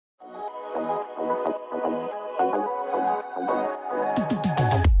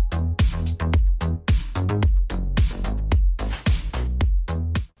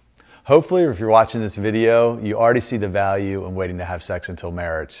Hopefully, if you're watching this video, you already see the value in waiting to have sex until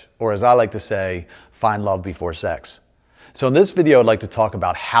marriage, or as I like to say, find love before sex. So in this video, I'd like to talk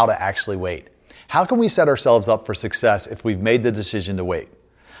about how to actually wait. How can we set ourselves up for success if we've made the decision to wait?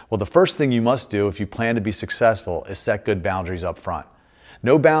 Well, the first thing you must do if you plan to be successful is set good boundaries up front.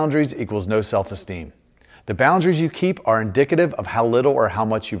 No boundaries equals no self-esteem. The boundaries you keep are indicative of how little or how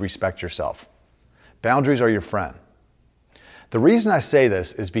much you respect yourself. Boundaries are your friend. The reason I say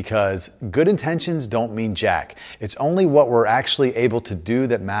this is because good intentions don't mean jack. It's only what we're actually able to do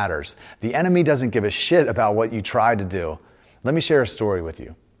that matters. The enemy doesn't give a shit about what you try to do. Let me share a story with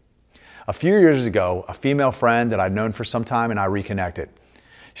you. A few years ago, a female friend that I'd known for some time and I reconnected.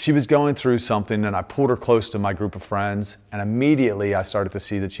 She was going through something and I pulled her close to my group of friends, and immediately I started to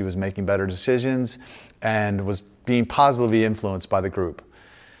see that she was making better decisions and was being positively influenced by the group.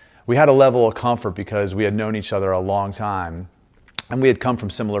 We had a level of comfort because we had known each other a long time and we had come from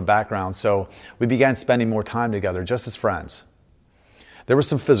similar backgrounds, so we began spending more time together just as friends. There was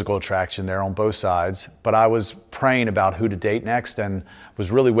some physical attraction there on both sides, but I was praying about who to date next and was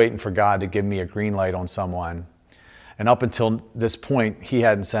really waiting for God to give me a green light on someone. And up until this point, he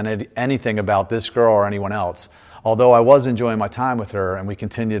hadn't said anything about this girl or anyone else, although I was enjoying my time with her and we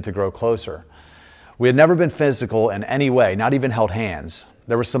continued to grow closer. We had never been physical in any way, not even held hands.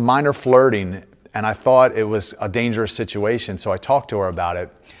 There was some minor flirting and I thought it was a dangerous situation, so I talked to her about it,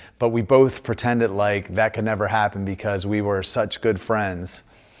 but we both pretended like that could never happen because we were such good friends.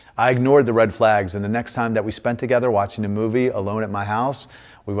 I ignored the red flags, and the next time that we spent together watching a movie alone at my house,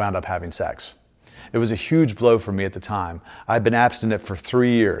 we wound up having sex. It was a huge blow for me at the time. I had been abstinent for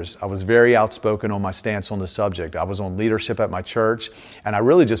 3 years. I was very outspoken on my stance on the subject. I was on leadership at my church, and I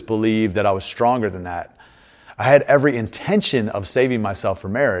really just believed that I was stronger than that. I had every intention of saving myself for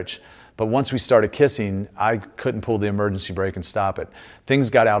marriage, but once we started kissing, I couldn't pull the emergency brake and stop it. Things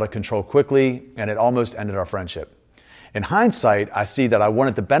got out of control quickly, and it almost ended our friendship. In hindsight, I see that I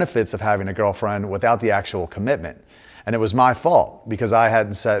wanted the benefits of having a girlfriend without the actual commitment, and it was my fault because I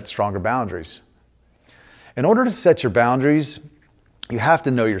hadn't set stronger boundaries. In order to set your boundaries, you have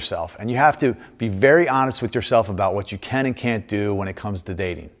to know yourself, and you have to be very honest with yourself about what you can and can't do when it comes to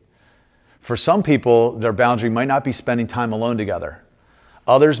dating. For some people, their boundary might not be spending time alone together.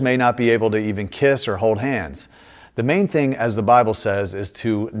 Others may not be able to even kiss or hold hands. The main thing, as the Bible says, is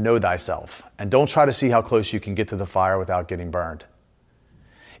to know thyself, and don't try to see how close you can get to the fire without getting burned.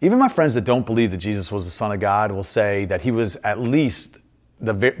 Even my friends that don't believe that Jesus was the Son of God will say that he was at least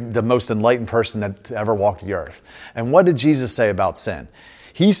the most enlightened person that ever walked the earth. And what did Jesus say about sin?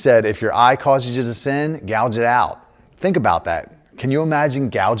 He said, if your eye causes you to sin, gouge it out. Think about that. Can you imagine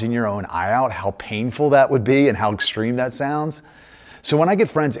gouging your own eye out? How painful that would be and how extreme that sounds? So when I get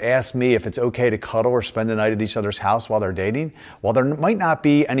friends ask me if it's okay to cuddle or spend the night at each other's house while they're dating, while there might not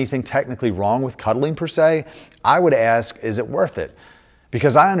be anything technically wrong with cuddling per se, I would ask, is it worth it?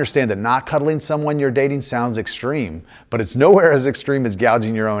 Because I understand that not cuddling someone you're dating sounds extreme, but it's nowhere as extreme as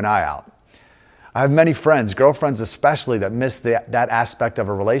gouging your own eye out. I have many friends, girlfriends especially, that miss that aspect of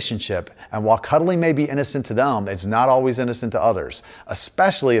a relationship, and while cuddling may be innocent to them, it's not always innocent to others,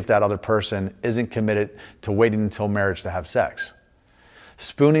 especially if that other person isn't committed to waiting until marriage to have sex.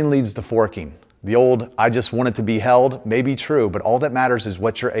 Spooning leads to forking. The old, I just wanted to be held, may be true, but all that matters is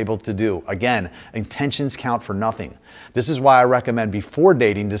what you're able to do. Again, intentions count for nothing. This is why I recommend before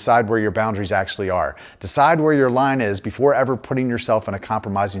dating, decide where your boundaries actually are. Decide where your line is before ever putting yourself in a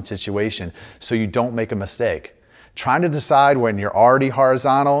compromising situation so you don't make a mistake. Trying to decide when you're already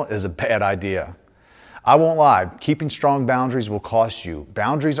horizontal is a bad idea. I won't lie, keeping strong boundaries will cost you.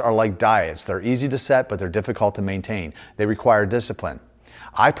 Boundaries are like diets. They're easy to set, but they're difficult to maintain. They require discipline.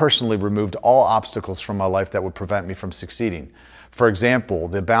 I personally removed all obstacles from my life that would prevent me from succeeding. For example,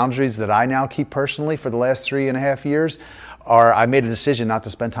 the boundaries that I now keep personally for the last 3.5 years are I made a decision not to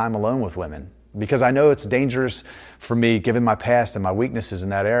spend time alone with women because I know it's dangerous for me given my past and my weaknesses in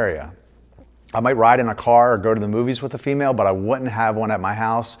that area. I might ride in a car or go to the movies with a female, but I wouldn't have one at my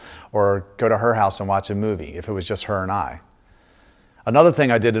house or go to her house and watch a movie if it was just her and I. Another thing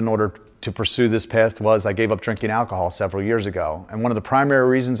I did in order to pursue this path was I gave up drinking alcohol several years ago. And one of the primary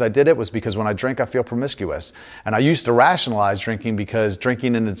reasons I did it was because when I drink, I feel promiscuous. And I used to rationalize drinking because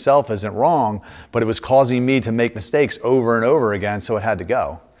drinking in itself isn't wrong, but it was causing me to make mistakes over and over again, so it had to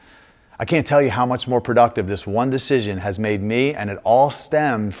go. I can't tell you how much more productive this one decision has made me, and it all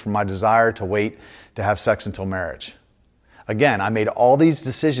stemmed from my desire to wait to have sex until marriage. Again, I made all these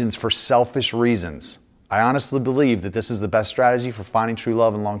decisions for selfish reasons. I honestly believe that this is the best strategy for finding true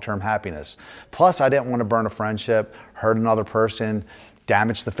love and long-term happiness. Plus, I didn't want to burn a friendship, hurt another person,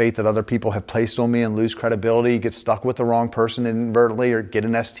 damage the faith that other people have placed on me and lose credibility, get stuck with the wrong person inadvertently, or get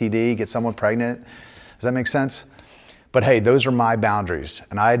an STD, get someone pregnant. Does that make sense? But hey, those are my boundaries,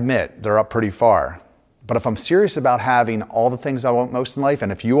 and I admit they're up pretty far. But if I'm serious about having all the things I want most in life,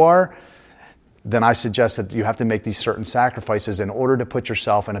 and if you are, then I suggest that you have to make these certain sacrifices in order to put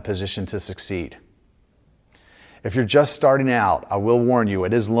yourself in a position to succeed. If you're just starting out, I will warn you,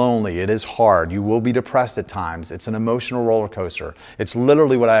 it is lonely, it is hard, you will be depressed at times, it's an emotional roller coaster. It's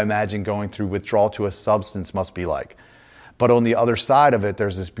literally what I imagine going through withdrawal to a substance must be like. But on the other side of it,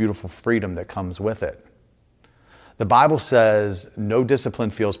 there's this beautiful freedom that comes with it. The Bible says no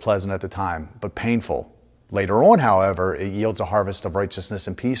discipline feels pleasant at the time, but painful. Later on, however, it yields a harvest of righteousness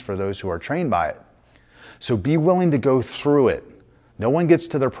and peace for those who are trained by it. So be willing to go through it. No one gets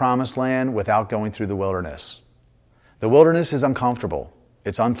to their promised land without going through the wilderness. The wilderness is uncomfortable.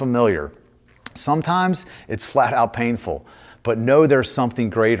 It's unfamiliar. Sometimes it's flat out painful, but know there's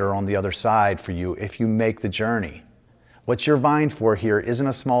something greater on the other side for you if you make the journey. What you're vying for here isn't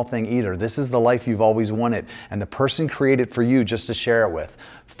a small thing either. This is the life you've always wanted, and the person created for you just to share it with.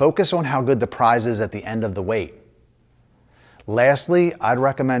 Focus on how good the prize is at the end of the wait. Lastly, I'd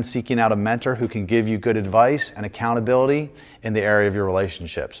recommend seeking out a mentor who can give you good advice and accountability in the area of your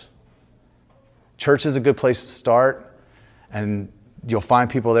relationships. Church is a good place to start, and you'll find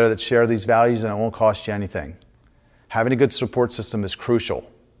people there that share these values, and it won't cost you anything. Having a good support system is crucial.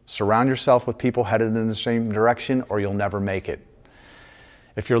 Surround yourself with people headed in the same direction, or you'll never make it.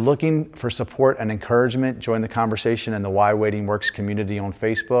 If you're looking for support and encouragement, join the conversation in the Why Waiting Works community on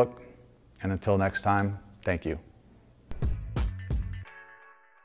Facebook. And until next time, thank you.